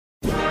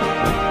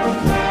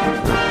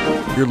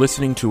You're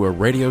listening to a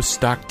Radio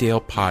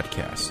Stockdale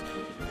podcast.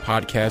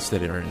 Podcasts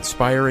that are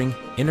inspiring,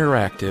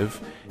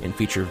 interactive, and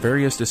feature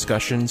various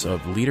discussions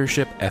of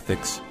leadership,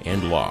 ethics,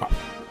 and law.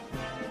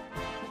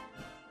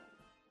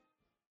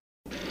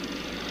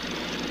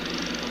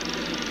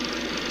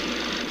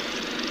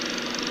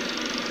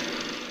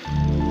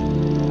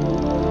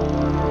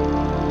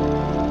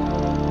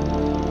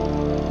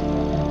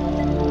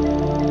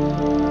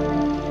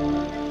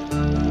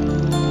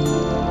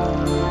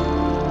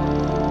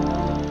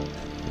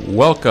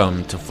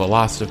 Welcome to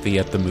Philosophy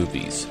at the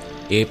Movies,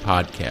 a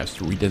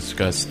podcast where we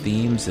discuss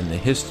themes in the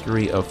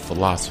history of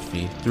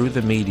philosophy through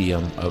the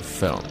medium of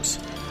films.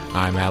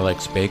 I'm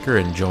Alex Baker,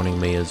 and joining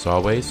me as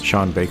always,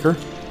 Sean Baker.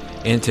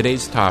 And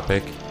today's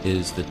topic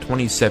is the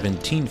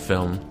 2017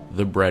 film,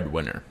 The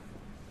Breadwinner.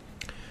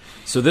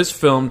 So this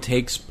film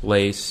takes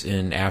place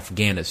in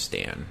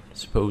Afghanistan,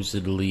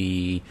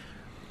 supposedly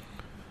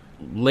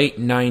late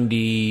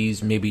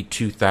 90s, maybe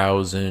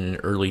 2000,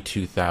 early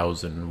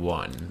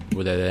 2001.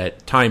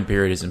 That time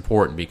period is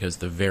important because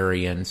the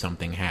very end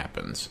something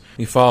happens.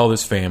 We follow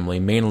this family,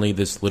 mainly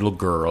this little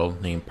girl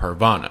named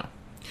Parvana.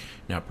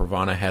 Now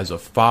Parvana has a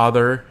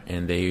father,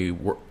 and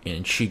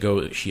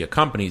she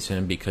accompanies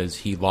him because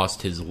he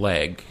lost his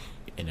leg,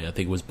 and I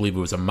think believe it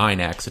was a mine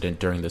accident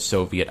during the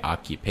Soviet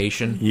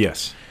occupation.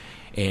 Yes.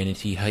 And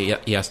she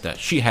has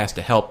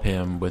to help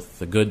him with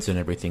the goods and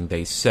everything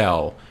they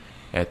sell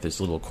at this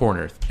little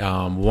corner.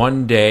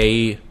 One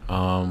day, is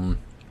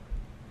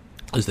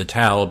the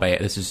Taliban.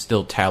 This is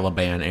still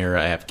Taliban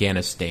era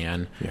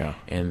Afghanistan. Yeah.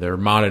 And they're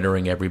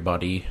monitoring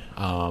everybody.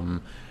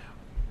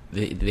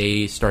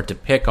 They start to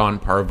pick on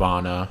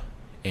Parvana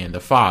and the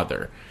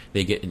father.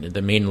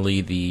 Mainly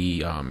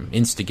the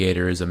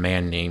instigator is a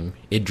man named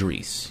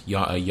Idris,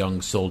 a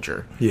young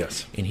soldier.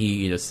 Yes. And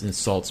he just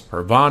insults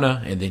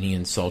Parvana, and then he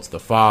insults the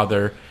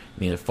father.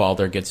 And the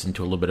father gets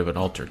into a little bit of an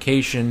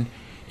altercation.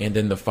 And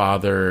then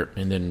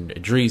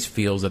Idris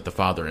feels that the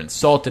father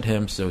insulted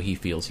him, so he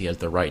feels he has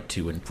the right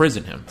to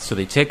imprison him. So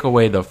they take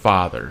away the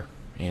father,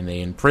 and they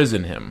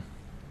imprison him.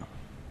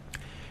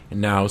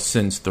 And now,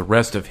 since the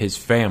rest of his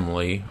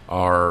family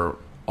are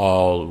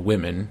all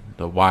women,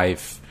 the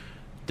wife,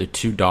 the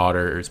two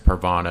daughters,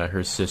 Parvana,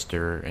 her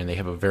sister, and they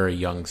have a very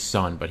young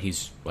son, but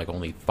he's like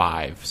only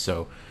 5,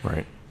 so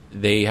right.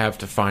 They have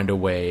to find a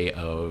way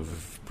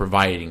of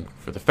providing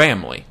for the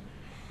family.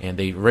 And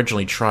they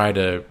originally try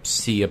to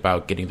see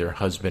about getting their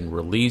husband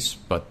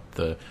released, but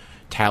the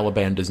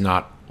Taliban does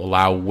not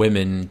allow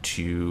women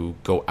to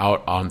go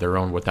out on their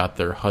own without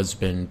their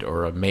husband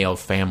or a male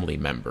family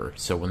member.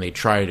 So when they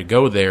try to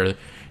go there,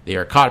 they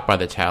are caught by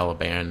the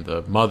Taliban.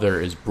 The mother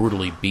is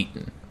brutally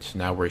beaten. So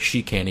now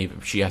she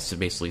has to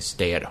basically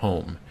stay at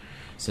home.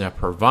 So now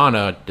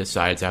Parvana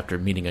decides, after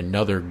meeting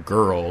another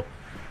girl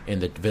in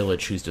the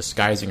village who's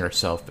disguising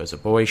herself as a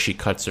boy, she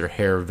cuts her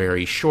hair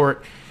very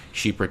short.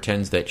 She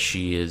pretends that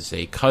she is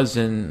a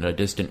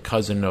distant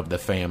cousin of the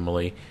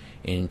family,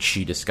 and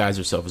she disguises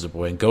herself as a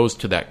boy and goes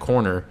to that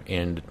corner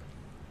and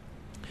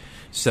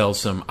sells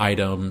some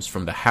items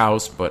from the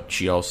house, but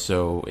she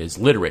also is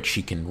literate.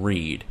 She can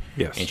read.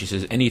 Yes. And she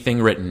says,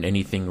 anything written,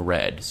 anything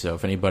read. So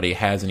if anybody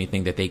has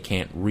anything that they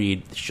can't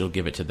read, she'll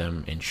give it to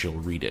them, and she'll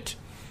read it.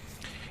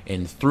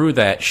 And through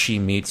that, she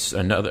meets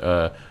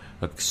a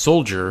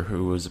soldier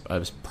who was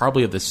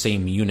probably of the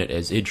same unit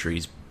as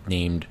Idris,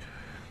 named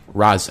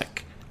Razik.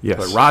 Yes.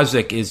 But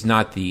Razik is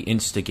not the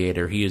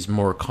instigator. He is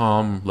more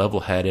calm,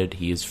 level-headed.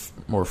 He is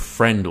more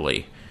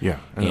friendly. Yeah,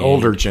 an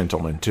older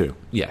gentleman, too.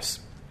 Yes.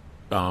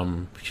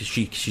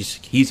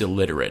 He's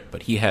illiterate,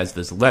 but he has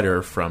this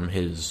letter from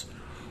his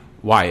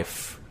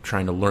wife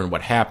trying to learn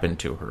what happened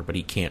to her, but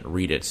he can't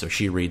read it. So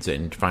she reads it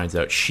and finds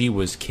out she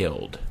was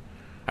killed.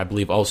 I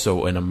believe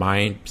also in a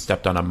mine,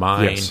 stepped on a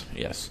mine.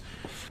 Yes.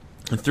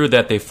 And through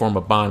that, they form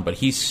a bond, but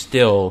he's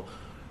still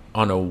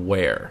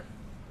unaware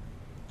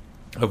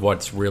of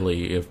what's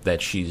really,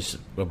 that she's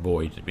a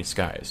boy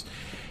disguised.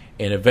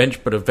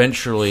 But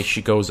eventually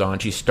she goes on,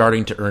 she's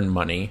starting to earn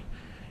money,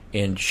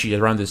 and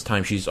around this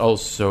time she's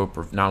also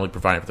not only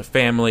providing for the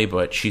family,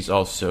 but she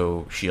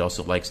also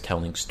likes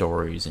telling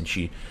stories, and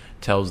she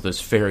tells this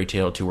fairy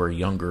tale to her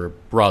younger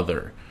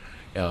brother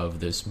of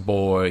this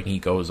boy, and he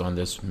goes on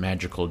this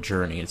magical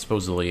journey. It's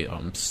supposedly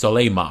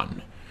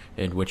Suleiman,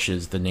 which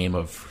is the name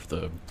of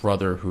the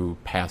brother who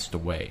passed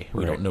away.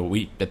 We don't know.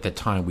 At the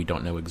time, we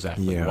don't know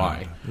exactly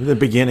why. In the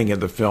beginning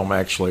of the film,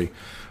 actually,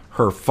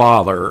 her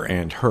father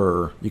and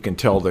her, you can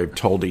tell they've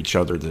told each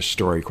other this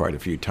story quite a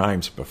few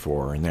times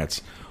before, and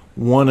that's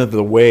one of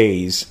the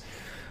ways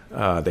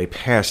they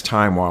pass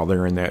time while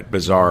they're in that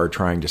bazaar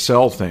trying to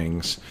sell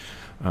things.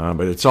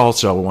 But it's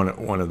also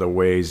one of the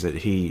ways that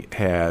he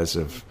has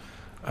of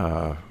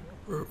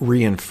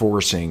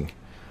reinforcing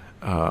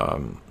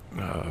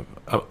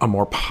a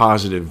more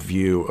positive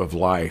view of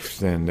life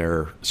than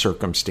their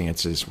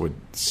circumstances would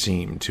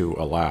seem to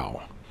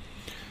allow.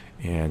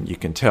 And you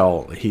can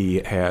tell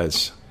he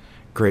has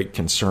great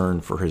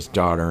concern for his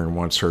daughter and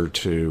wants her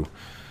to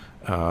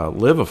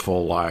live a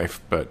full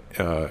life, but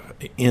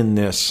in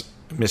this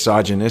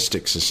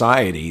misogynistic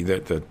society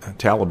that the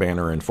Taliban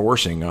are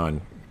enforcing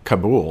on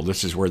Kabul.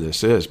 This is where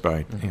this is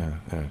by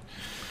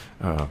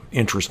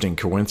interesting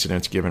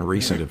coincidence given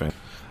recent events.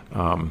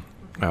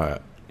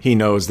 He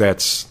knows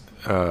that's,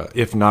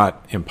 if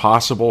not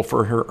impossible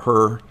for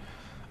her,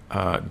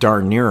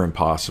 darn near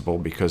impossible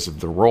because of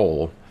the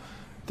role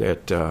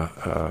that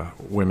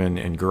women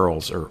and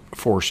girls are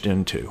forced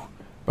into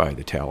by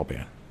the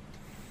Taliban.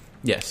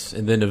 Yes,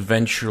 and then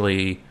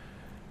eventually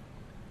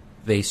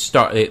she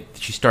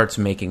starts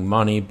making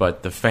money,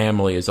 but the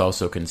family is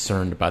also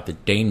concerned about the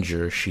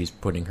danger she's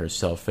putting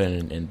herself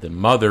in, and the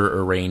mother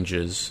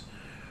arranges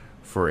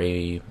for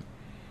a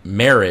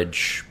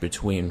marriage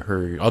between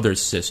her other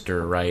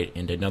sister, right,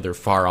 and another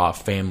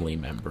far-off family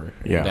member.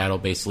 And that'll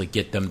basically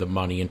get them the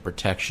money and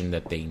protection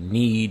that they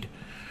need.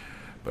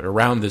 But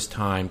around this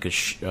time,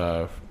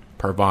 because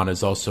Parvana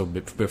is also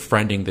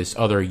befriending this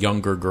other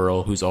younger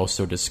girl who's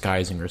also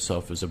disguising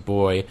herself as a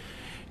boy,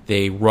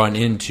 they run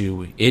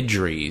into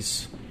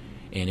Idris.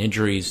 And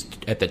Idris,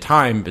 at the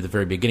time, at the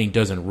very beginning,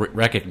 doesn't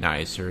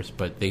recognize her,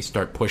 but they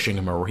start pushing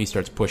him, or he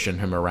starts pushing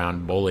him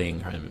around, bullying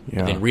him,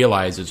 and then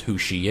realizes who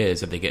she is,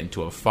 that they get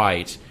into a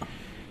fight.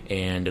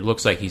 And it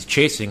looks like he's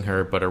chasing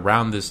her, but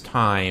around this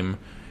time,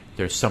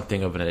 there's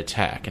something of an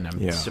attack. And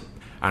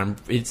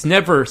it's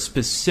never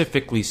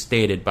specifically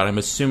stated, but I'm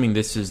assuming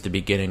this is the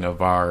beginning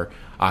of our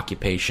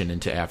occupation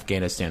into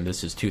Afghanistan.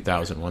 This is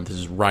 2001. This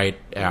is right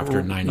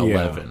after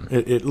 9/11. Yeah.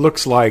 It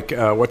looks like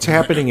what's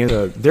happening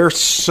is they're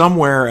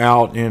somewhere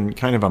out in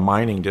kind of a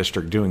mining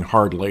district doing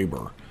hard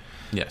labor.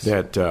 Yes.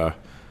 That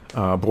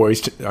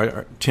boys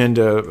tend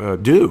to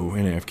do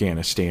in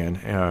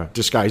Afghanistan,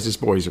 disguised as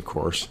boys, of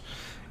course.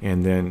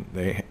 And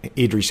then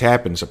Idris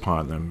happens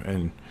upon them,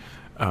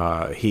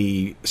 and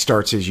he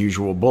starts his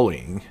usual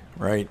bullying,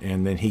 right?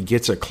 And then he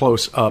gets a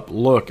close-up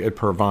look at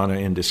Parvana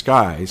in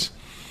disguise,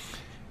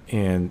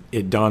 and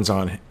it dawns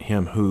on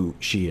him who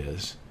she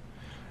is.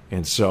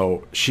 And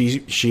so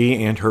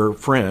she and her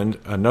friend,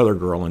 another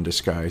girl in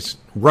disguise,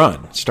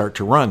 start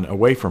to run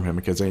away from him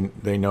because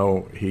they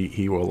know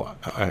he will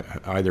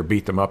either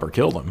beat them up or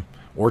kill them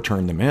or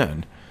turn them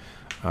in.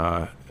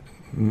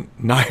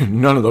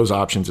 None of those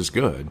options is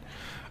good.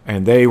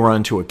 And they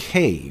run to a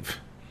cave.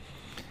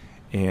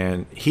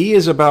 And he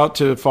is about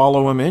to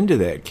follow him into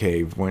that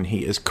cave when he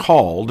is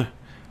called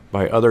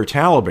by other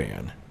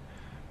Taliban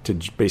to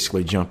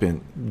basically jump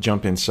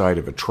inside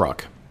of a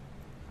truck,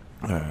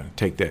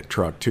 take that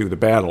truck to the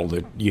battle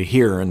that you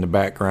hear in the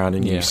background,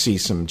 and you see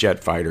some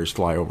jet fighters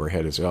fly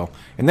overhead as well.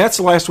 And that's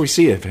the last we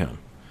see of him.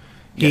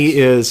 Yes. He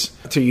is,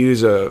 to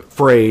use a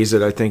phrase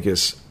that I think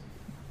is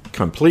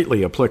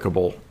completely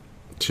applicable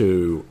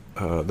to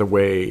the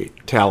way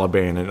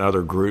Taliban and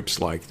other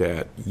groups like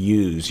that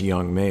use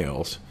young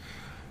males,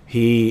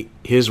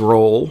 his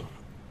role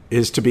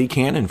is to be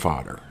cannon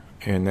fodder.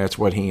 And that's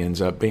what he ends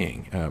up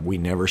being. We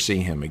never see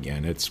him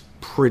again. It's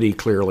pretty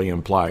clearly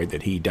implied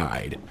that he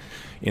died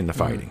in the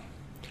fighting.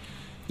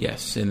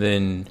 Yes, and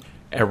then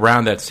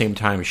around that same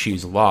time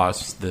she's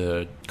lost,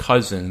 the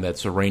cousin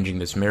that's arranging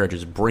this marriage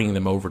is bringing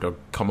them over to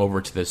come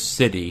over to this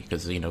city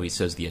because, he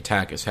says the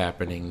attack is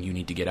happening, you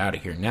need to get out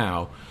of here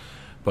now.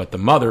 But the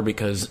mother,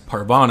 because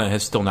Parvana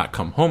has still not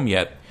come home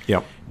yet,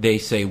 they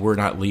say we're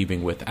not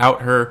leaving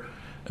without her.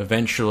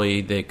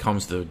 Eventually, there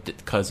comes the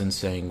cousin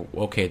saying,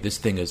 okay, this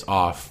thing is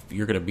off.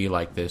 You're going to be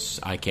like this.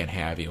 I can't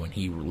have you. And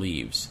he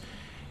leaves.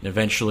 And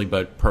eventually,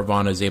 but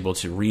Parvana is able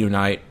to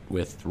reunite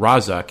with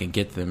Razak and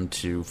get them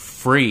to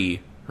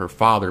free her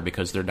father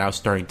because they're now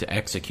starting to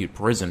execute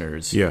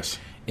prisoners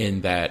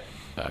in that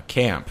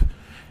camp.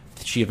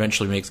 She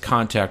eventually makes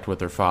contact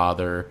with her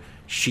father.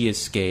 She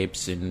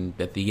escapes. And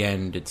at the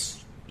end,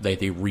 it's like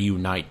they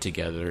reunite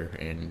together.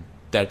 And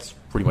that's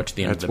pretty much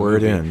the end of the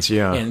movie. That's where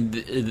it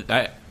ends,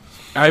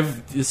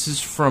 And this is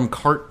from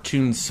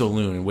Cartoon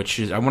Saloon, which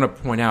is I want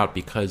to point out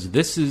because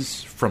this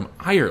is from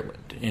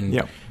Ireland,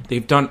 and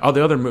they've done all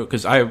the other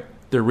movies. Because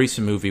their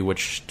recent movie,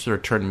 which sort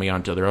of turned me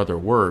on to their other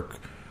work,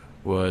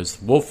 was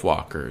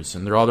Wolfwalkers,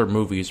 and their other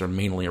movies are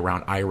mainly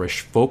around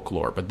Irish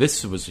folklore. But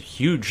this was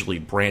hugely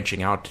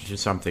branching out to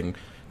something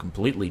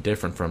completely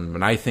different from them,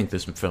 and I think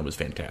this film is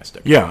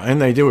fantastic. Yeah,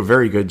 and they do a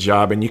very good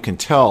job, and you can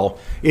tell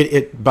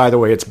it. By the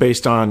way, it's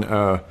based on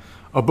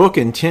a book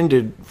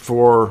intended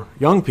for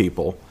young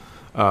people.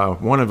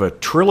 One of a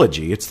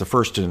trilogy. It's the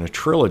first in a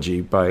trilogy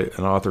by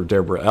an author,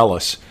 Deborah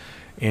Ellis.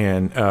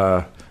 And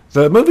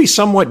the movie's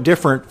somewhat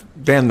different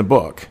than the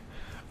book.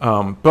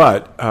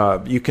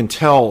 But you can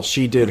tell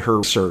she did her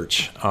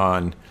research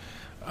on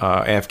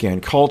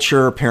Afghan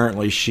culture.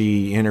 Apparently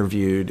she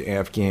interviewed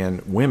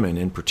Afghan women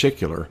in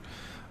particular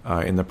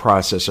in the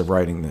process of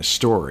writing this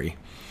story.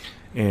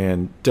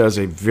 And does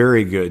a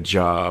very good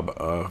job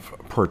of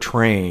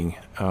portraying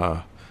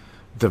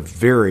the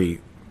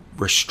very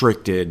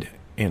restricted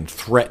and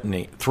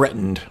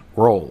threatened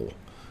role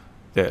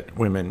that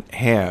women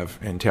have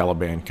in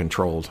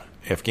Taliban-controlled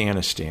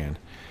Afghanistan,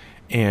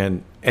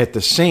 and at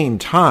the same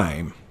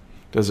time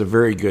does a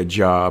very good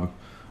job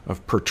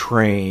of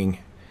portraying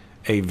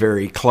a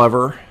very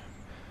clever,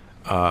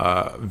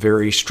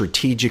 very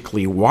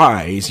strategically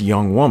wise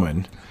young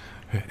woman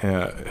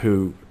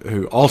who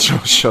also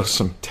shows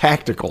some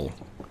tactical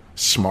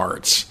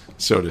smarts,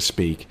 so to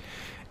speak,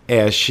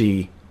 as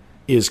she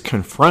is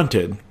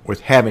confronted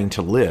with having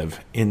to live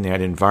in that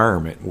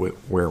environment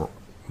where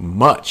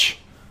much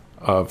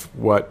of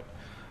what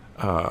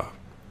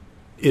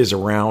is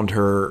around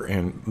her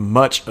and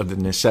much of the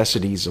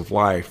necessities of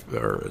life,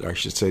 or I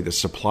should say the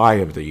supply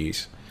of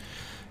these,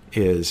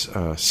 is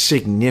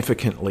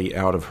significantly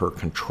out of her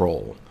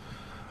control.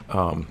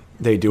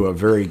 They do a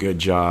very good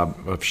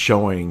job of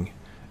showing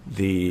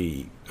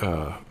the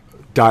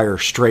dire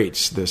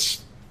straits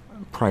this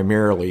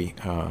primarily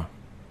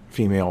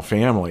female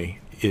family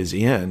is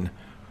in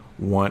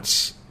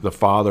once the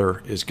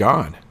father is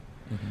gone.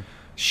 Mm-hmm.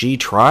 She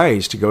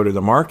tries to go to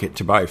the market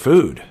to buy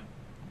food.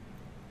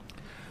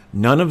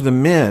 None of the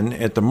men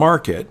at the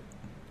market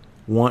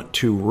want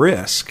to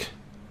risk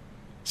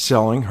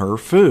selling her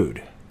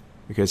food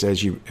because,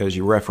 as you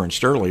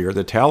referenced earlier,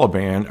 the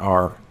Taliban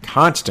are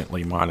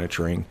constantly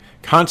monitoring,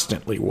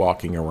 constantly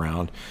walking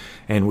around,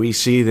 and we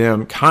see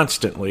them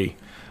constantly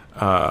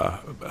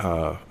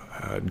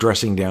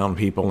dressing down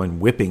people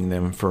and whipping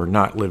them for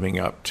not living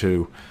up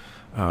to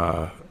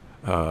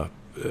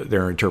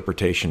their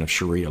interpretation of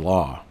Sharia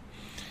law.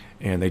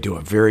 And they do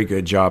a very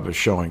good job of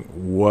showing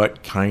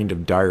what kind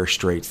of dire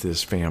straits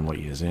this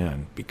family is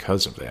in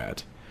because of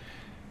that.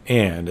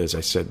 And as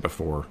I said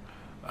before,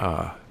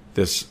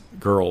 this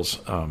girl's,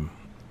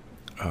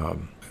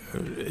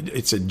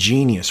 it's a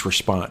genius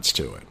response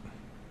to it.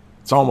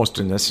 It's almost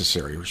a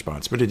necessary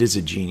response, but it is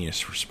a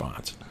genius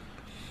response.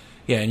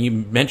 Yeah, and you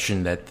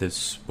mentioned that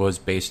this was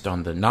based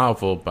on the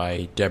novel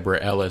by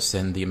Deborah Ellis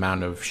and the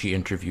amount of she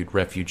interviewed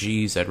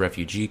refugees at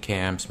refugee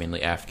camps,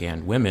 mainly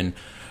Afghan women.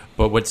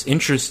 But what's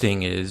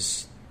interesting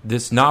is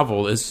this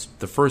novel is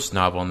the first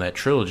novel in that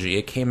trilogy.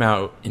 It came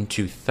out in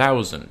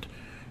 2000.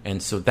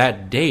 And so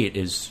that date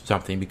is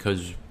something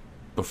because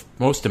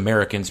most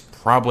Americans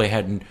probably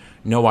had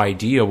no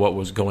idea what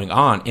was going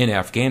on in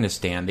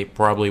Afghanistan. They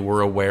probably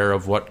were aware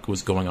of what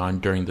was going on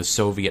during the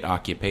Soviet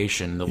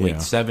occupation in the late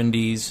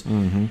 70s.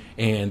 Mm-hmm.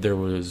 And there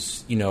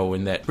was,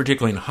 in that,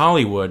 particularly in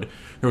Hollywood,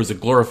 there was a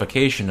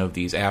glorification of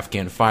these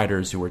Afghan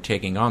fighters who were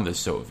taking on the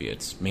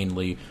Soviets.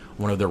 Mainly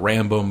one of the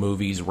Rambo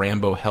movies,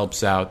 Rambo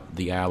helps out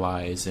the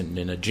Allies. And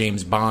in a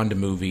James Bond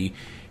movie,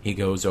 he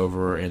goes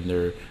over and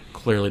they're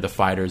clearly the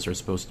fighters are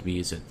supposed to be,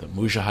 is it the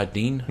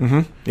Mujahideen? Mm-hmm.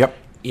 Yep.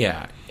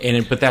 Yeah,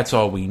 but that's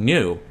all we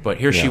knew. But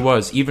here she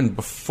was, even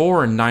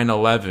before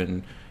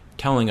 9/11,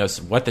 telling us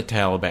what the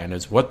Taliban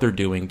is, what they're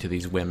doing to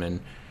these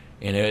women.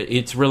 And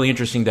it's really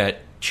interesting that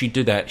she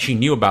did that. She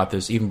knew about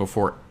this even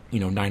before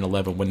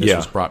 9/11 when this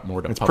was brought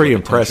more to public attention. It's pretty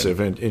impressive.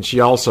 And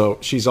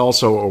she's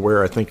also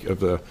aware, I think, of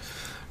the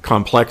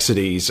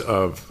complexities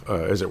of,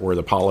 as it were,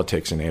 the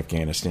politics in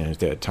Afghanistan at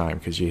that time,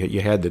 because you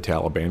had the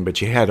Taliban,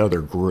 but you had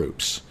other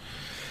groups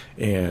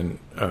and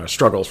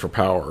struggles for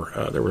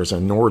power. There was a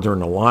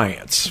Northern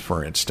Alliance,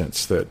 for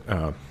instance, that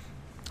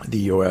the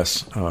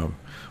U.S.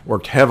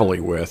 Worked heavily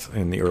with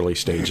in the early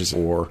stages of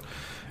war.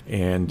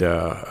 And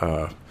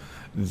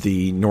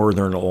the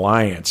Northern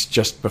Alliance,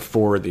 just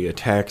before the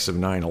attacks of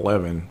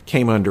 9/11,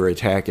 came under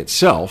attack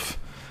itself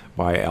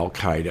by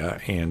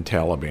Al-Qaeda and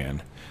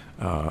Taliban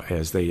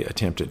as they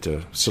attempted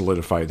to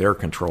solidify their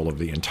control of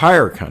the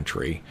entire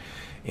country.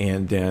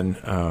 And then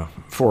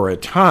for a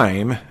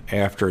time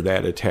after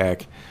that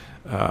attack,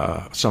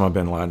 Osama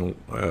bin Laden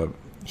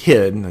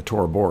hid in the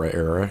Tora Bora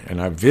era,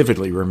 and I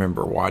vividly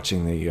remember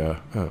watching the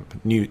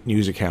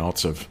news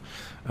accounts of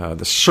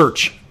the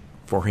search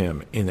for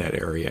him in that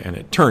area, and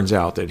it turns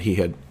out that he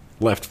had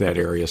left that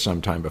area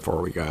sometime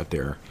before we got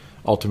there,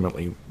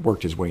 ultimately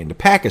worked his way into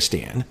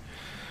Pakistan,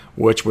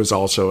 which was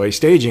also a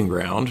staging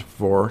ground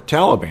for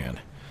Taliban.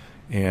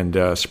 And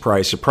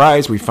surprise,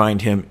 surprise, we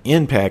find him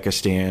in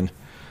Pakistan,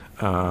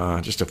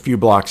 just a few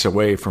blocks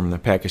away from the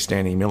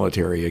Pakistani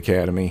military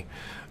academy.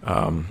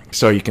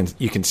 So you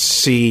can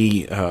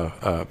see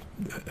the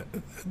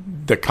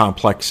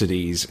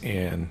complexities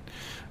and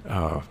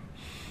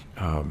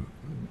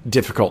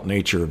difficult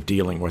nature of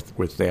dealing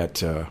with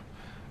that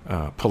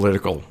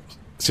political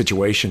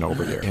situation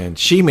over there. And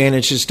she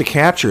manages to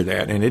capture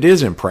that, and it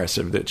is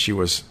impressive that she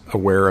was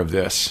aware of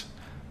this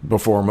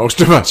before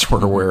most of us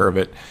were aware of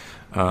it,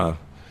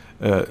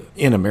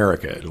 in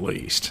America at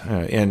least,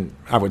 and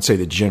I would say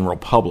the general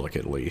public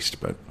at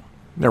least, but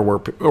there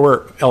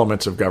were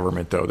elements of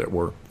government, though, that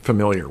were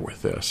familiar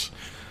with this.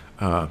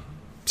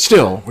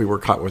 Still, we were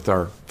caught with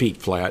our feet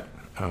flat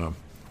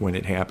when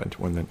it happened,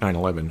 when the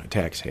 9/11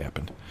 attacks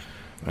happened.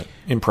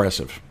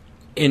 Impressive.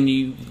 And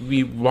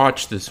we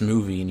watch this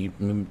movie, and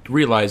you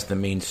realize the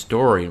main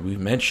story we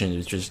mentioned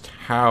is just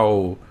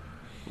how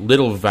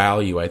little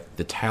value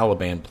the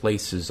Taliban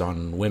places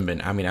on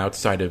women. I mean,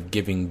 outside of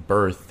giving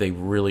birth, they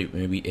really,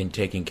 maybe in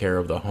taking care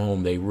of the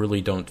home, they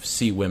really don't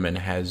see women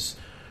as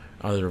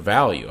other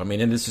value. I mean,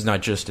 and this is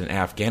not just an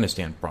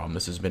Afghanistan problem.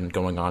 This has been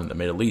going on in the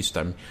Middle East.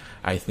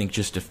 I think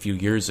just a few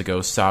years ago,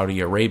 Saudi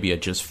Arabia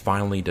just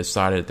finally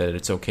decided that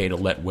it's okay to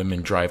let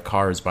women drive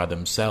cars by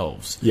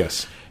themselves.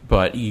 Yes.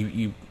 But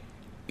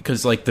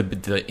because like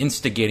the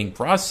instigating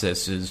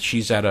process is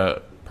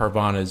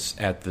Parvana's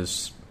at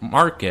this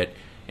market,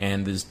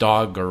 and this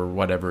dog or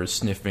whatever is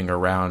sniffing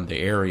around the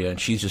area,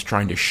 and she's just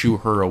trying to shoo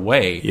her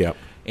away. Yep.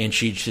 And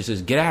she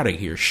says, "Get out of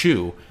here,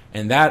 shoo."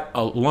 And that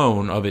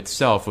alone of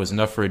itself was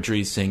enough for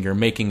Idris saying, "You're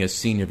making a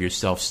scene of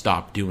yourself.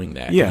 Stop doing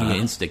that." Yeah. And he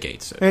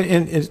instigates it.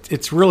 And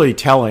it's really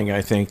telling,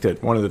 I think,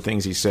 that one of the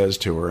things he says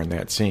to her in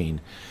that scene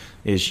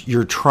is,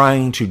 "You're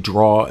trying to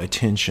draw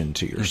attention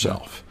to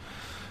yourself." Mm-hmm.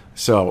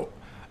 So,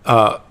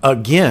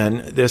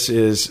 again, this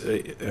is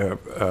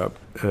a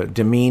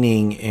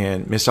demeaning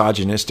and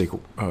misogynistic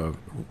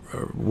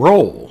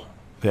role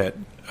that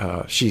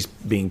she's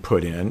being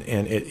put in,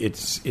 and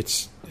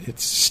it's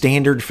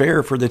standard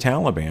fare for the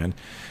Taliban.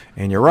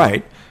 And you're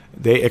right,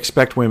 they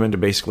expect women to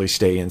basically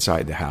stay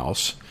inside the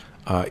house.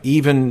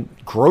 Even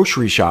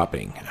grocery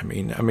shopping. I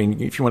mean,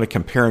 if you want to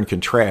compare and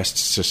contrast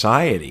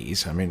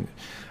societies,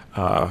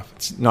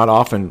 it's not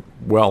often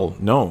well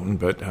known,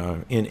 but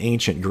in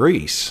ancient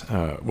Greece,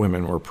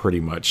 women were pretty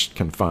much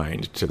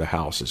confined to the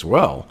house as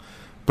well.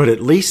 But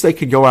at least they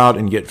could go out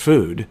and get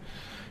food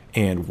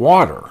and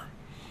water.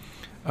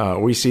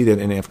 We see that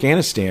in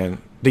Afghanistan,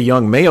 the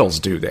young males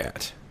do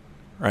that,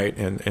 right?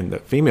 And the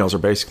females are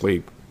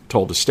basically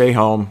told to stay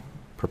home,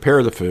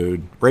 prepare the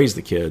food, raise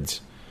the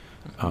kids,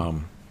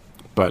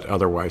 but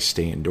otherwise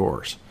stay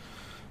indoors.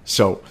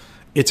 So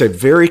it's a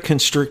very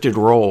constricted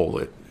role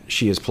that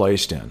she is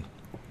placed in.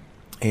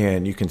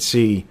 And you can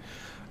see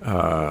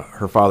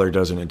her father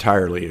doesn't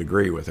entirely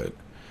agree with it.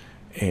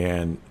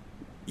 And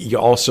you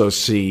also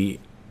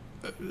see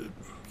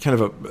kind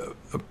of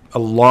a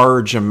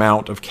large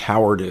amount of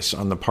cowardice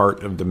on the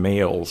part of the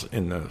males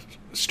in the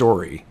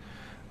story.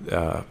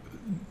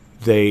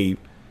 They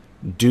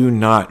do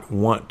not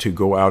want to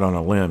go out on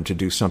a limb to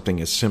do something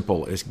as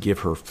simple as give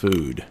her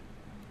food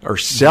or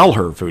sell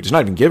her food. It's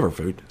not even give her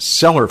food,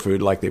 sell her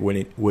food like they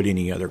would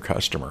any other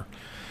customer.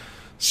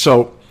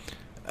 So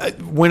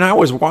when I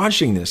was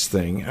watching this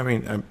thing,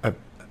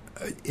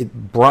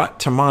 it brought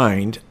to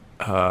mind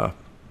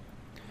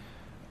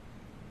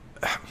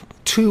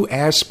two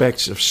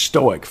aspects of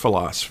Stoic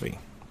philosophy.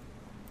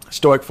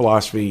 Stoic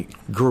philosophy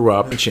grew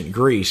up in ancient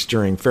Greece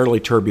during fairly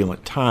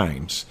turbulent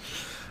times,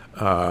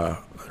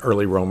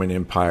 early Roman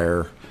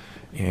Empire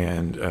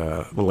and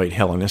the late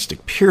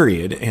Hellenistic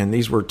period, and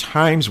these were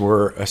times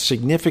where a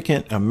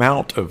significant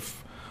amount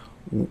of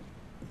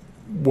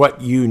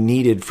what you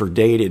needed for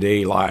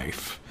day-to-day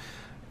life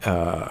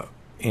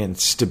and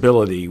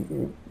stability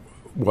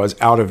was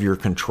out of your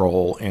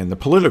control, and the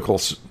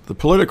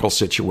political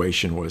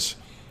situation was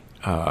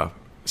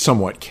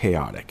somewhat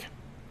chaotic.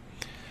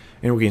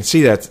 And we can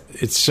see that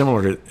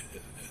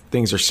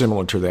things are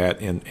similar to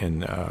that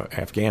in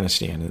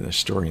Afghanistan, in the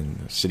story in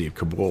the city of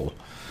Kabul.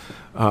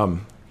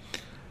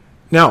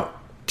 Now,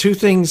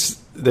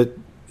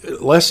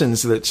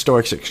 lessons that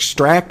Stoics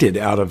extracted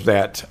out of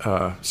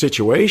that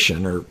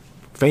situation are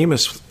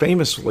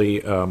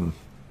famously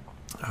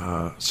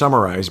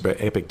summarized by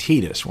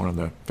Epictetus, one of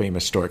the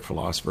famous Stoic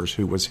philosophers,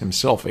 who was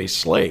himself a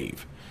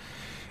slave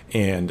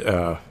and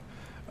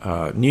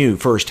knew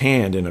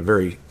firsthand in a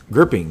very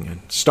gripping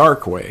and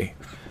stark way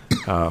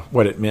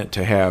what it meant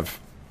to have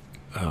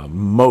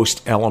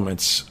most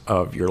elements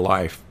of your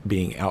life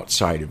being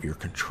outside of your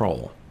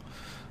control.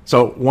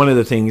 So one of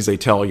the things they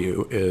tell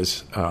you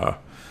is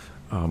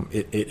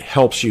it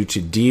helps you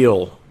to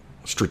deal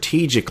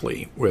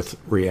strategically with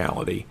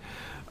reality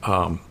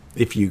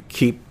if you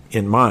keep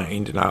in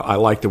mind, and I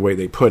like the way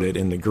they put it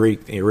in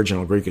the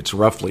original Greek, it's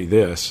roughly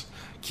this: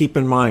 keep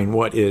in mind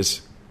what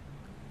is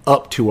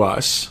up to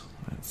us.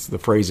 The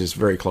phrase is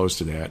very close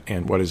to that,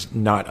 and what is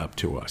not up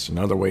to us.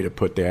 Another way to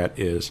put that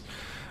is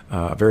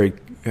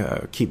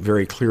keep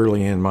very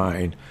clearly in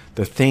mind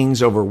the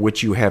things over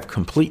which you have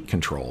complete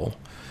control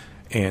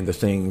and the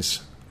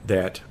things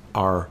that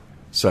are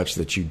such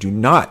that you do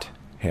not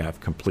have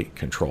complete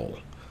control.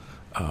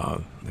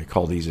 They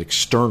call these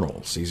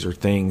externals. These are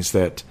things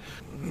that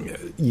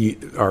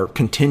are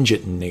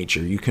contingent in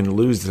nature. You can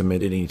lose them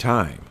at any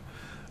time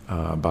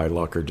by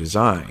luck or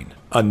design.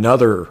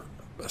 Another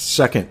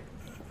second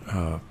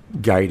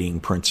guiding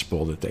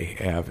principle that they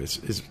have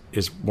is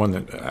one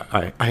that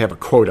I have a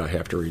quote I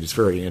have to read. It's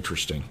very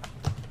interesting,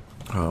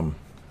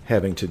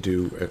 having to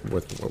do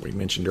with what we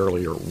mentioned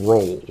earlier,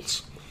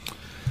 roles.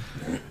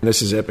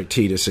 This is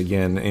Epictetus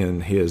again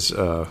in his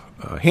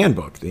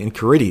handbook, the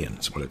Enchiridion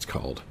is what it's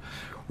called.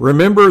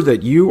 Remember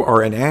that you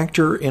are an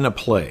actor in a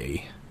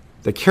play,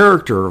 the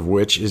character of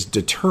which is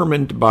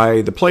determined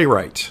by the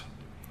playwright.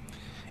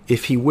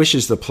 If he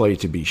wishes the play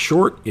to be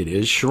short, it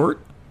is short.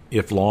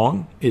 If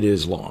long, it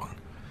is long.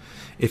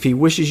 If he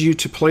wishes you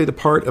to play the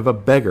part of a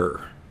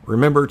beggar,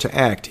 remember to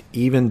act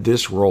even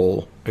this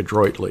role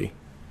adroitly.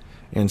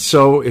 And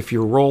so, if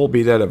your role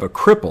be that of a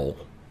cripple,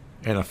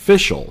 an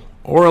official,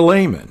 or a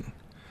layman,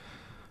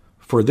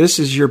 for this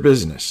is your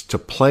business, to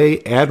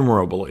play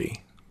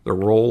admirably the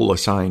role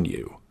assigned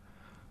you.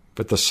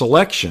 But the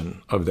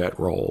selection of that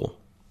role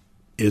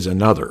is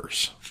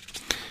another's.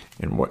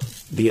 And what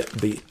the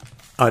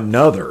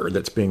another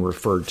that's being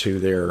referred to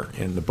there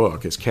in the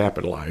book is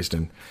capitalized,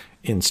 and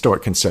in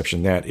Stoic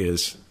conception that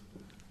is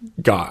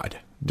God,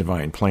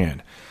 divine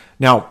plan.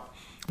 Now,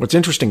 What's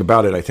interesting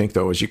about it, I think,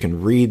 though, is you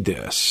can read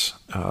this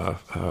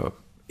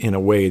in a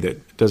way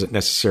that doesn't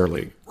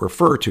necessarily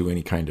refer to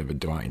any kind of a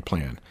divine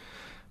plan.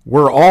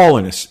 We're all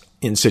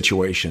in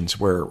situations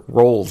where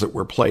roles that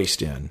we're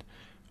placed in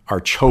are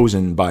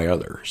chosen by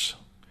others.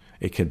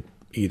 It could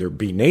either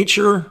be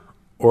nature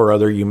or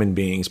other human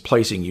beings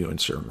placing you in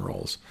certain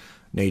roles.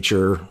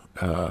 Nature,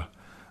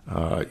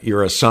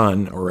 you're a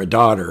son or a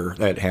daughter.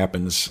 That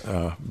happens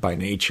by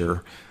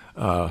nature.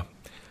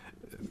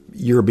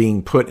 You're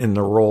being put in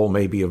the role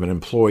maybe of an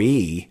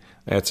employee.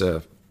 That's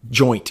a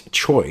joint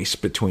choice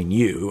between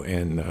you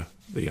and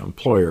the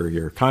employer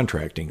you're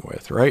contracting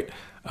with, right?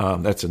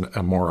 That's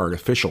a more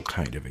artificial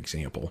kind of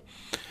example.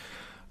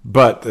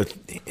 But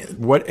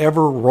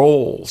whatever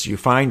roles you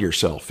find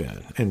yourself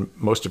in, and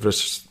most of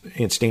us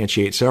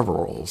instantiate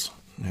several roles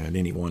at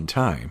any one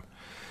time,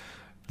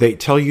 they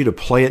tell you to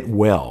play it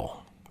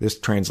well. This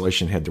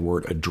translation had the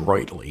word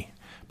adroitly,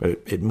 but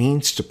it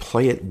means to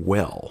play it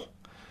well.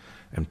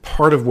 And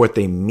part of what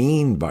they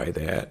mean by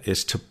that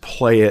is to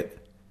play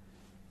it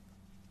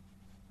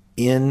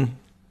in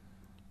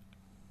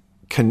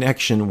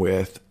connection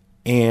with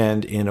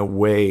and in a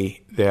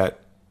way that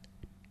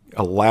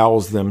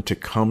allows them to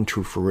come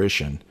to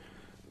fruition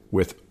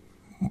with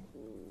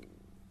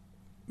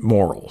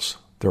morals,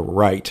 the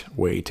right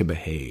way to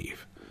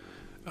behave,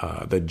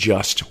 the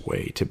just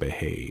way to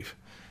behave,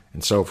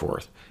 and so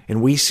forth.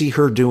 And we see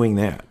her doing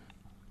that.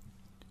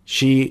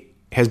 She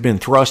has been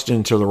thrust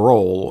into the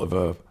role of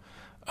a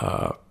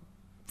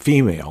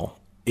female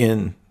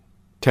in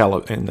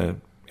the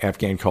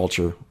Afghan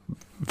culture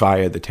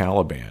via the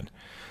Taliban.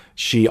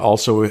 She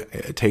also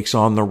takes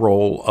on the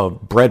role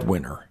of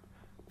breadwinner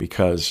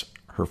because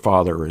her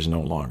father is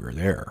no longer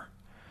there.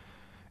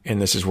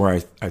 And this is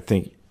where I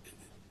think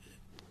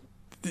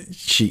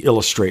she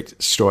illustrates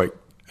Stoic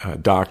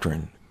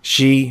doctrine.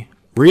 She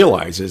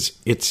realizes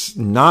it's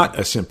not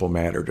a simple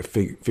matter to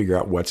figure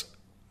out what's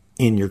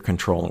in your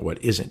control and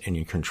what isn't in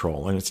your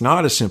control. And it's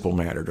not a simple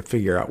matter to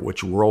figure out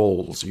which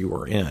roles you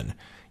are in.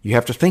 You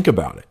have to think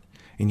about it.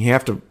 And you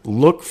have to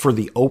look for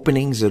the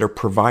openings that are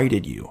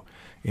provided you.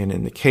 And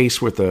in the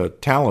case with the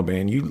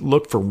Taliban, you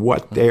look for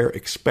what they're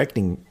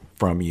expecting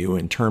from you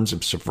in terms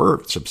of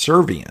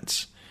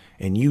subservience,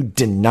 and you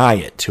deny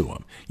it to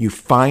them. You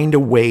find a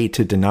way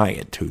to deny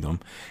it to them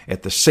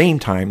at the same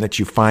time that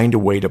you find a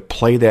way to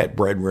play that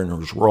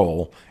breadwinner's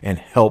role and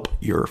help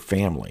your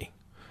family.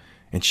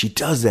 And she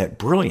does that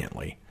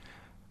brilliantly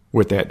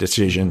with that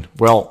decision.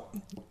 Well,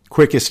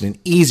 quickest and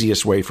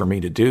easiest way for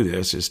me to do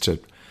this is to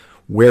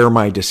wear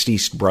my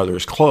deceased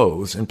brother's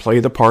clothes and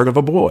play the part of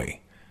a boy.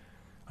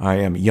 I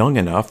am young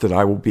enough that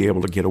I will be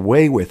able to get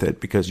away with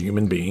it because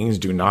human beings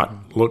do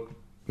not look,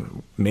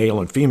 male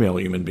and female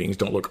human beings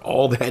don't look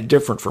all that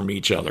different from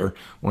each other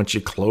once you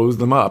close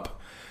them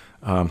up.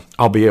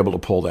 I'll be able to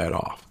pull that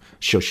off.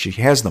 So she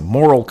has the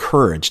moral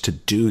courage to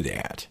do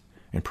that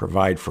and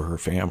provide for her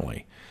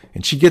family.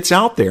 And she gets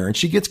out there and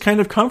she gets kind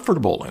of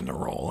comfortable in the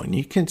role. And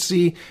you can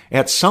see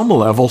at some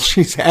level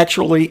she's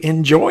actually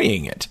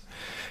enjoying it.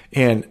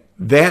 And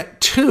that,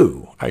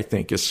 too, I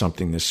think, is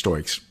something the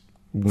Stoics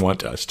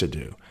want us to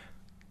do.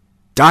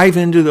 Dive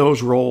into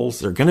those roles.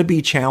 They're going to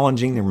be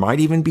challenging. They might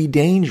even be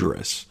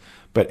dangerous.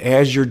 But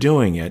as you're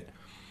doing it,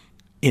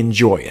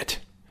 enjoy it.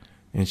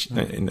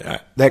 And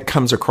that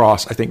comes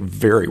across, I think,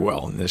 very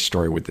well in this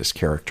story with this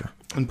character.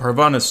 And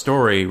Parvana's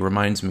story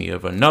reminds me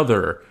of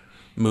another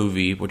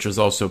movie, which was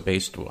also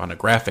based on a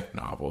graphic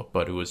novel,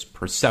 but it was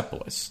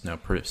Persepolis. Now,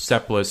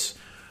 Persepolis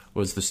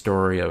was the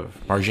story of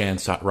Marjane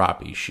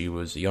Satrapi. She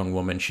was a young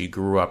woman. She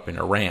grew up in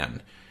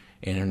Iran.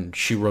 And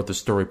she wrote the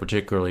story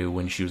particularly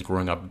when she was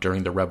growing up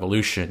during the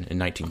revolution in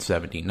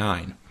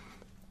 1979.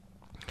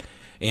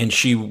 And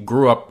she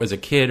grew up as a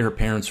kid. Her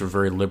parents were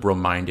very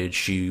liberal-minded.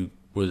 She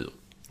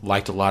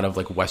liked a lot of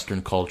like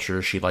Western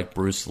culture. She liked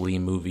Bruce Lee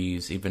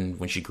movies. Even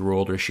when she grew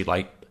older,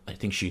 I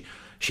think she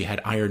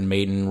had Iron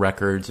Maiden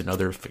records and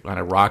other kind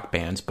of rock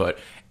bands. But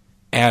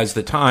as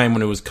the time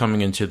when it was coming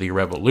into the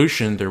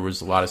revolution, there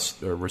was a lot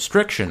of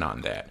restriction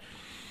on that.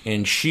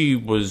 And she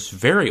was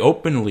very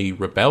openly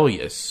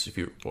rebellious. If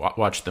you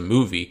watch the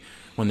movie,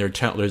 when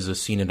there's a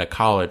scene in a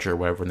college or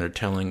whatever, when they're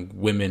telling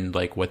women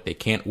like what they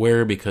can't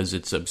wear because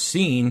it's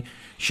obscene,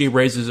 she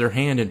raises her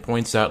hand and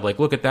points out, like,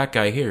 look at that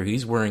guy here.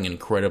 He's wearing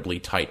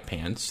incredibly tight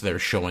pants. They're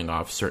showing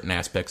off certain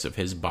aspects of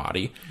his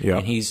body. Yeah.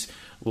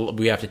 And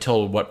we have to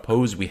tell what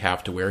pose we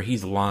have to wear.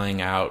 He's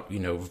lying out,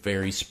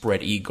 very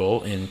spread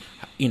eagle, and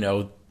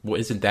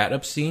isn't that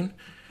obscene?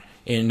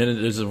 And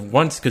then there's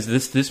because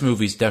this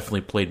movie's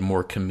definitely played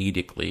more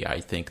comedically, I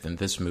think, than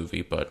this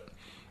movie. But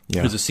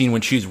There's a scene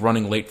when she's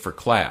running late for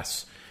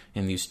class,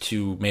 and these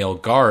two male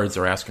guards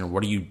are asking her,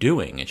 "What are you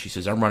doing?" And she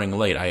says, "I'm running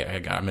late.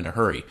 I'm in a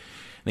hurry."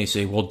 And they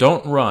say, "Well,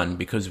 don't run,"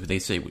 because they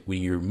say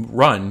when you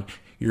run,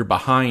 your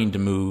behind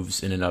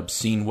moves in an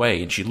obscene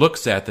way. And she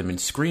looks at them and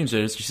screams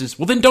at us. She says,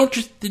 "Well, then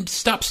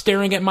stop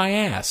staring at my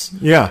ass."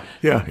 Yeah,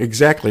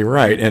 exactly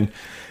right. And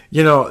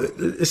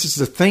this is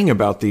the thing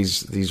about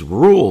these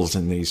rules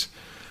and these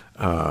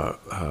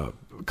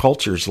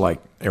cultures like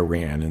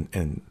Iran,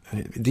 and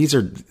these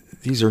are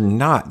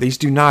these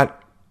do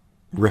not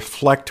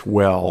reflect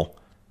well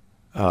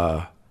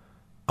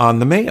on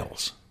the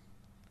males.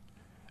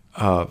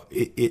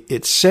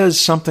 It says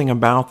something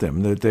about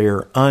them that they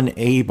are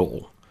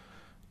unable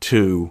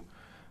to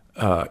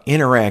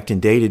interact in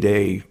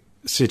day-to-day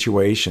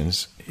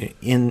situations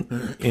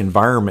in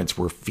environments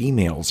where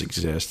females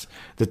exist,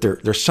 that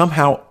they're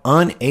somehow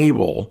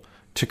unable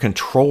to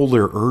control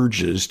their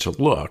urges to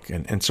look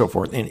and so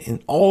forth.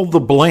 And all the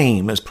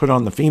blame is put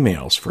on the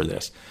females for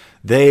this.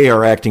 They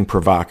are acting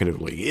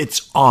provocatively.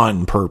 It's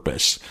on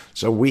purpose.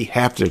 So we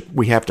have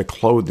to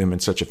clothe them in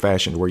such a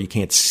fashion where you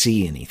can't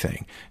see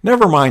anything.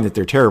 Never mind that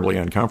they're terribly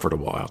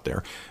uncomfortable out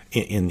there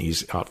in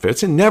these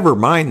outfits, and never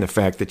mind the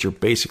fact that you're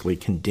basically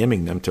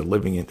condemning them to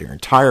living in their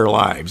entire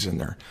lives in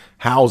their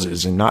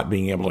houses and not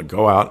being able to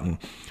go out and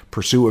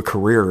pursue a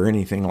career or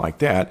anything like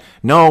that.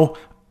 No,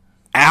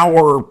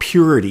 our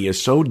purity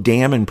is so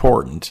damn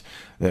important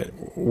that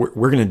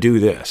we're going to do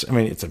this. I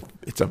mean, it's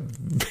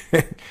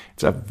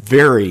a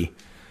very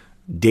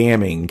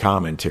damning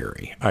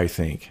commentary, I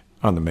think,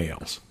 on the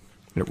males.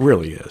 It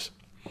really is.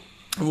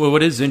 Well,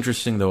 what is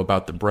interesting, though,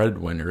 about the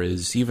breadwinner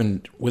is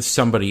even with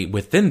somebody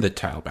within the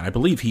Taliban, I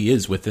believe he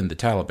is within the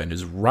Taliban,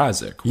 is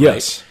Razik, right?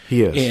 Yes,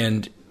 he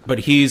is. But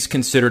he's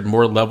considered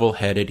more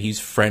level-headed. He's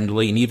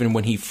friendly, and even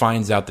when he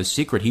finds out the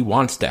secret, he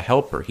wants to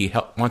help her. He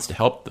wants to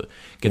help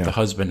get the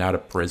husband out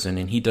of prison,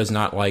 and he does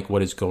not like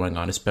what is going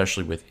on,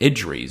 especially with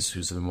Idris,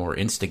 who's the more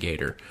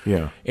instigator.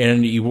 Yeah,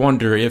 and you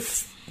wonder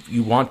if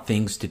you want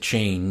things to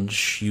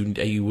change.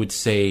 You would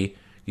say,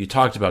 you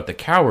talked about the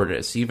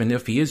cowardice. Even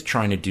if he is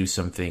trying to do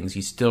some things,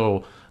 he's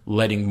still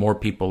letting more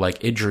people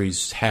like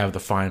Idris have the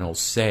final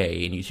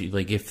say. And you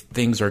like, if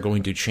things are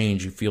going to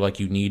change, you feel like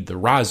you need the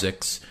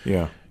Raziks.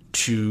 Yeah.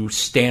 To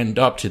stand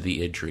up to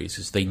the Idris,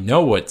 as they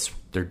know what's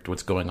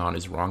going on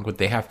is wrong, but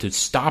they have to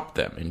stop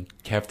them and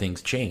have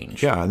things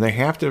change. Yeah, and they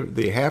have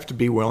to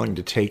be willing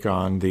to take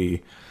on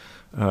the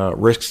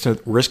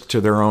risk to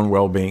their own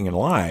well-being and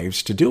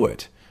lives to do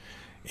it.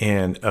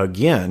 And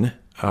again,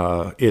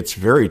 it's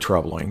very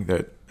troubling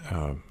that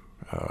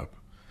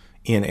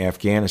in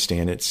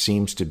Afghanistan, it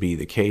seems to be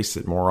the case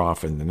that more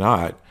often than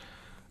not,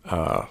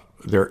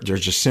 there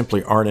just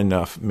simply aren't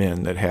enough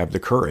men that have the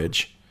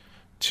courage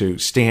to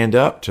stand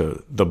up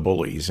to the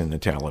bullies in the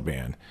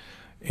Taliban.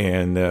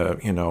 And,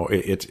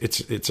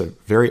 it's a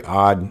very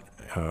odd,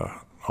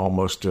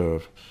 almost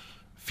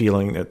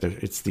feeling that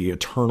it's the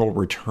eternal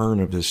return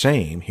of the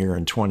same here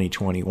in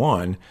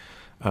 2021.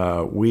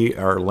 We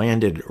are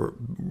landed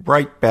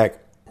right back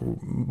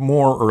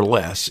more or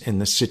less in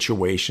the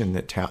situation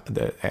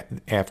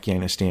that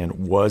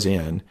Afghanistan was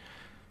in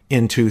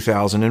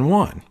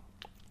 2001.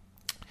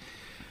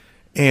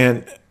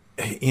 And,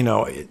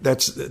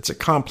 it's a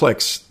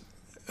complex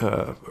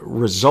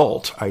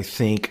result, I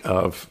think,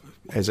 of,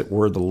 as it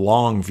were, the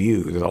long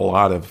view that a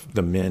lot of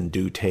the men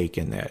do take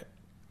in that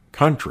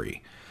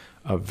country.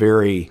 A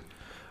very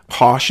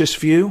cautious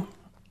view,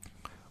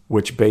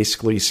 which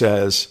basically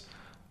says,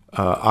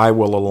 I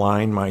will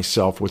align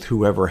myself with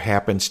whoever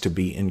happens to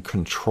be in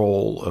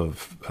control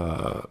of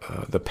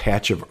the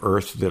patch of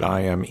earth that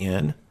I am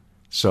in.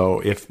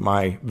 So if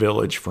my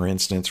village, for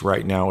instance,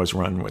 right now is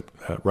run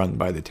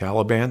by the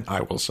Taliban,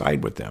 I will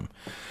side with them.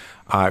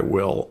 I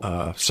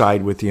will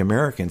side with the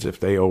Americans if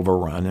they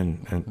overrun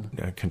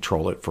and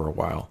control it for a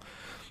while.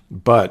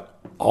 But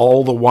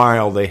all the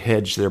while they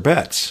hedge their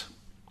bets.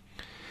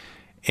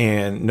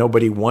 And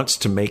nobody wants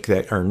to make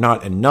that, or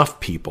not enough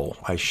people,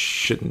 I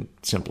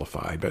shouldn't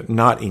simplify, but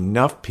not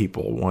enough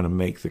people want to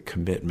make the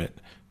commitment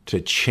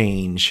to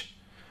change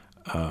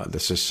the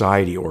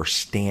society or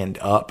stand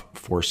up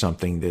for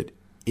something that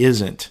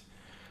isn't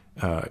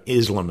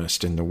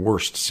Islamist in the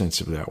worst sense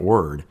of that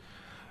word.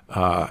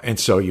 And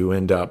so you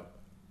end up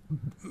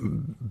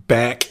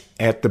back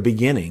at the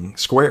beginning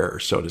square,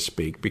 so to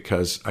speak,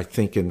 because I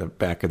think in the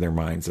back of their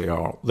minds they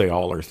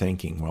all are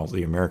thinking, well,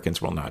 the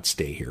Americans will not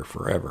stay here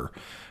forever.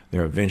 They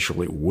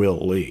eventually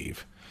will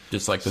leave.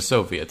 Just like the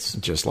Soviets.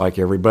 Just like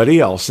everybody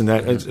else. And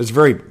that it's a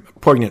very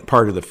poignant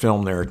part of the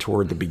film there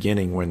toward the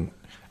beginning when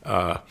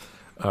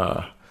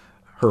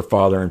her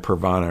father and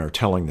Pervana are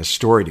telling the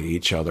story to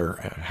each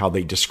other, how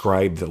they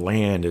describe the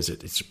land as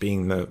it's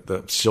being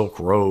the Silk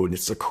Road.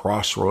 It's the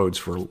crossroads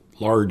for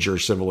larger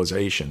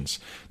civilizations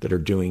that are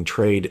doing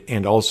trade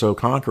and also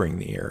conquering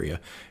the area.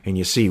 And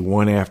you see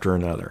one after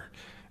another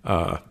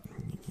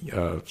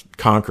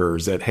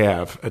conquerors that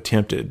have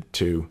attempted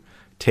to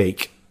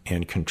take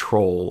and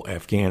control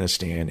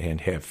Afghanistan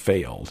and have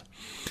failed.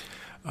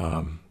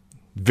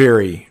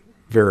 Very,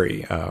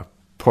 very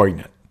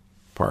poignant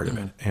part of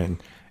it.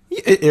 And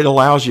it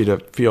allows you to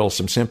feel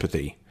some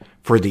sympathy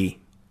for the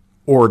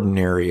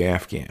ordinary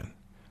Afghan,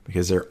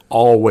 because they're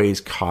always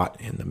caught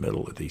in the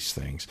middle of these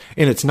things.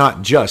 And it's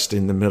not just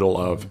in the middle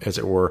of, as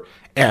it were,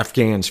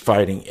 Afghans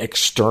fighting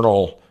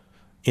external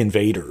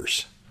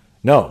invaders.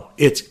 No,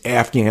 it's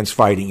Afghans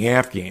fighting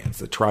Afghans.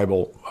 The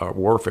tribal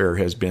warfare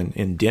has been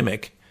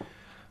endemic,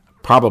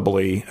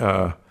 probably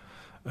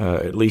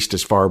at least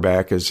as far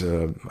back as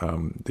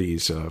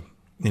these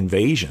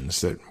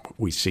invasions that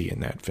we see in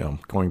that film,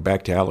 going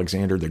back to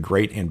Alexander the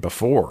Great and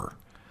before.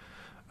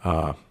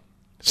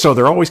 So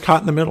they're always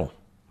caught in the middle.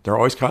 They're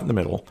always caught in the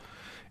middle,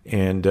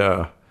 and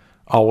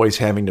always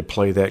having to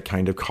play that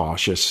kind of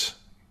cautious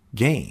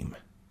game.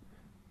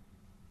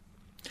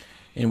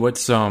 And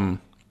what's the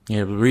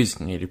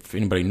reason, if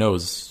anybody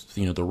knows,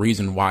 the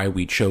reason why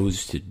we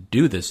chose to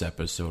do this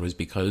episode is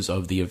because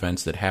of the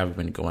events that have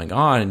been going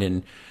on.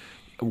 And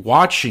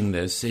watching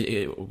this,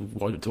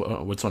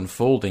 what's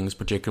unfolding,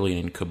 particularly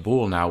in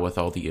Kabul now with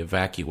all the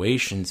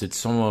evacuations,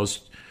 it's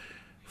almost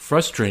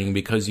frustrating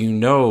because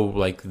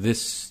like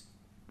this,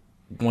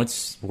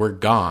 once we're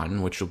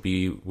gone, which will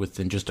be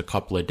within just a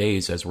couple of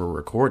days as we're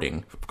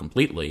recording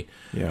completely,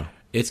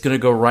 it's going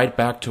to go right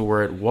back to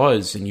where it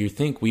was. And you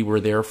think we were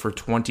there for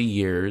 20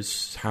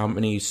 years. How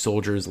many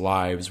soldiers'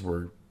 lives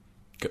were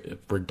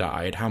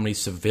died? How many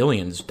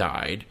civilians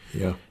died?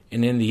 Yeah.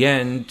 And in the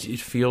end, it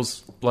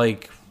feels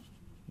like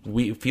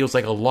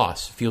a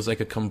loss. It feels like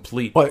a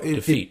complete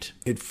defeat.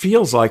 It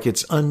feels like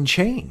it's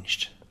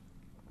unchanged.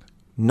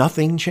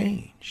 Nothing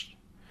changed.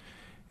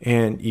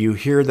 And you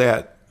hear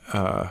that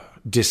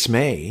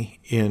dismay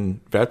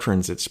in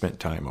veterans that spent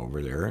time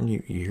over there, and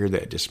you hear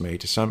that dismay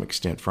to some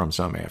extent from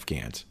some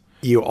Afghans.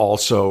 You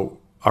also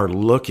are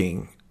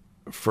looking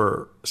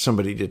for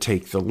somebody to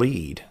take the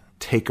lead,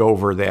 take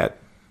over that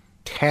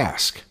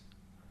task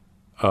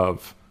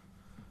of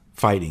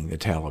fighting the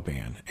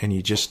Taliban, and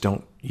you just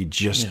don't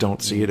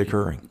see it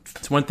occurring.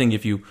 It's one thing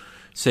if you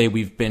say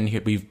we've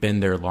been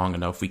there long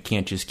enough, we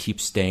can't just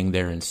keep staying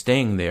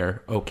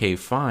there. Okay,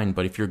 fine,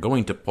 but if you're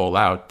going to pull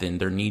out, then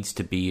there needs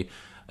to be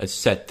a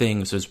set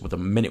thing so the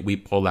minute we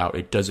pull out,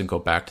 it doesn't go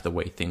back to the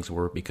way things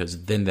were,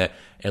 because then that,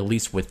 at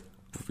least if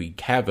we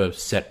have a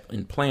set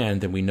in plan,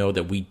 then we know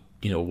that we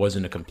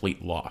wasn't a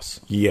complete loss.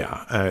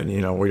 Yeah,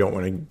 we don't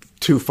want to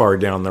too far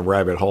down the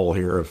rabbit hole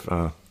here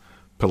of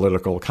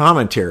political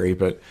commentary,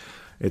 but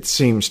it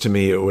seems to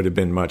me it would have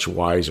been much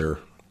wiser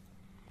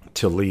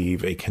to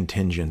leave a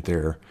contingent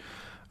there.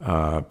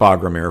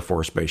 Bagram Air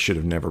Force Base should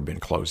have never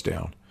been closed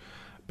down,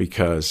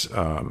 because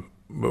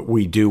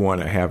we do want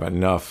to have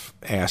enough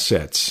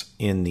assets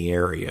in the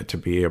area to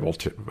be able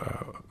to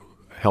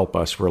help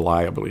us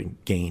reliably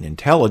gain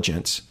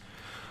intelligence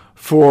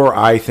for,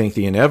 I think,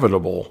 the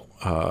inevitable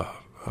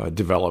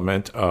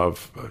development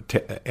of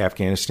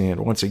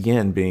Afghanistan once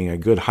again being a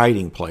good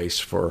hiding place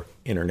for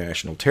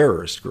international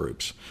terrorist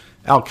groups.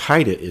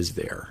 Al-Qaeda is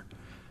there.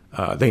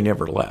 They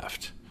never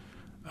left.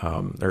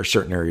 There are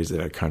certain areas of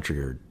that country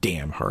are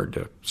damn hard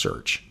to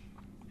search,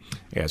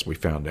 as we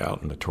found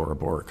out in the Tora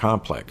Bora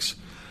complex.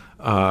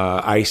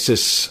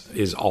 ISIS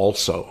is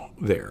also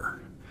there.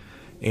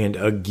 And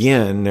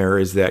again, there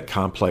is that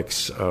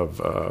complex of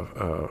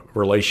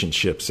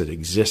relationships that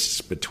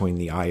exists between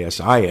the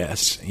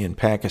ISIS in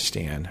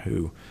Pakistan,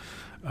 who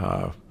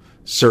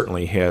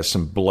certainly has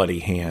some bloody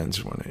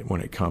hands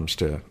when it comes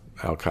to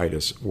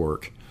Al-Qaeda's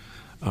work.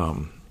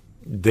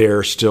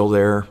 They're still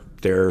there.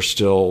 They're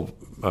still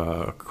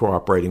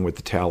cooperating with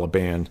the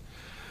Taliban.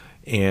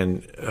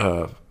 And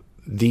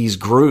these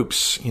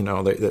groups,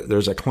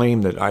 there's a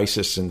claim that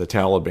ISIS and the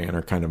Taliban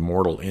are kind of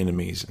mortal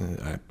enemies.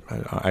 And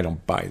I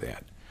don't buy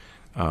that.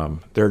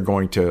 They're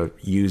going to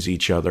use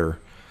each other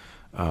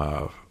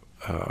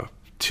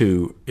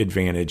to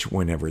advantage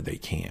whenever they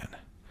can.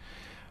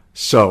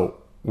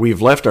 So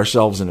we've left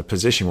ourselves in a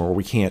position where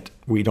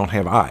we don't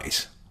have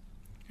eyes,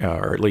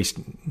 or at least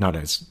not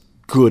as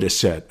good a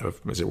set of,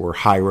 as it were,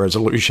 high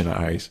resolution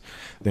eyes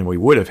than we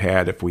would have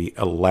had if we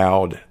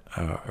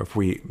if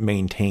we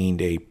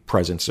maintained a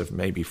presence of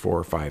maybe 4,000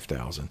 or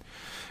 5,000.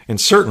 And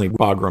certainly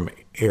Bagram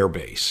Air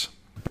Base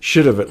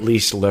should have at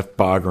least left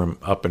Bagram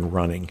up and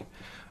running,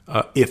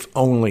 if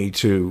only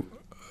to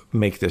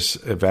make this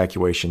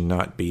evacuation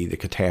not be the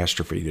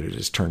catastrophe that it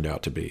has turned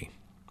out to be.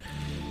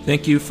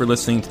 Thank you for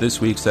listening to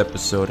this week's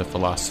episode of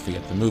Philosophy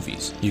at the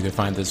Movies. You can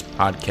find this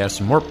podcast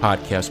and more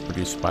podcasts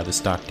produced by the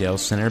Stockdale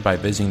Center by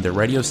visiting the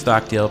Radio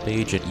Stockdale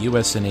page at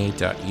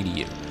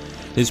usna.edu.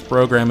 This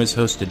program is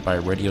hosted by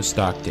Radio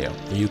Stockdale,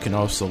 where you can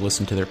also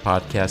listen to their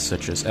podcasts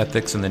such as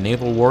Ethics and the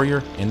Naval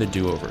Warrior and The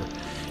Do-Over.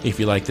 If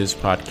you like this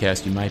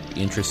podcast, you might be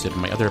interested in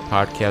my other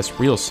podcast,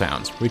 Real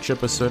Sounds, for each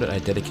episode I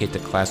dedicate to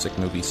classic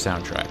movie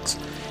soundtracks.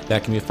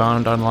 That can be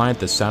found online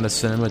at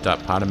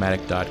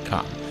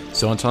thesoundofcinema.podomatic.com.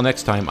 So until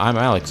next time, I'm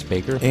Alex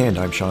Baker. And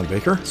I'm Sean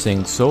Baker.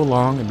 Saying so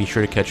long, and be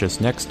sure to catch us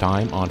next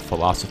time on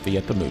Philosophy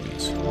at the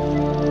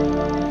Movies.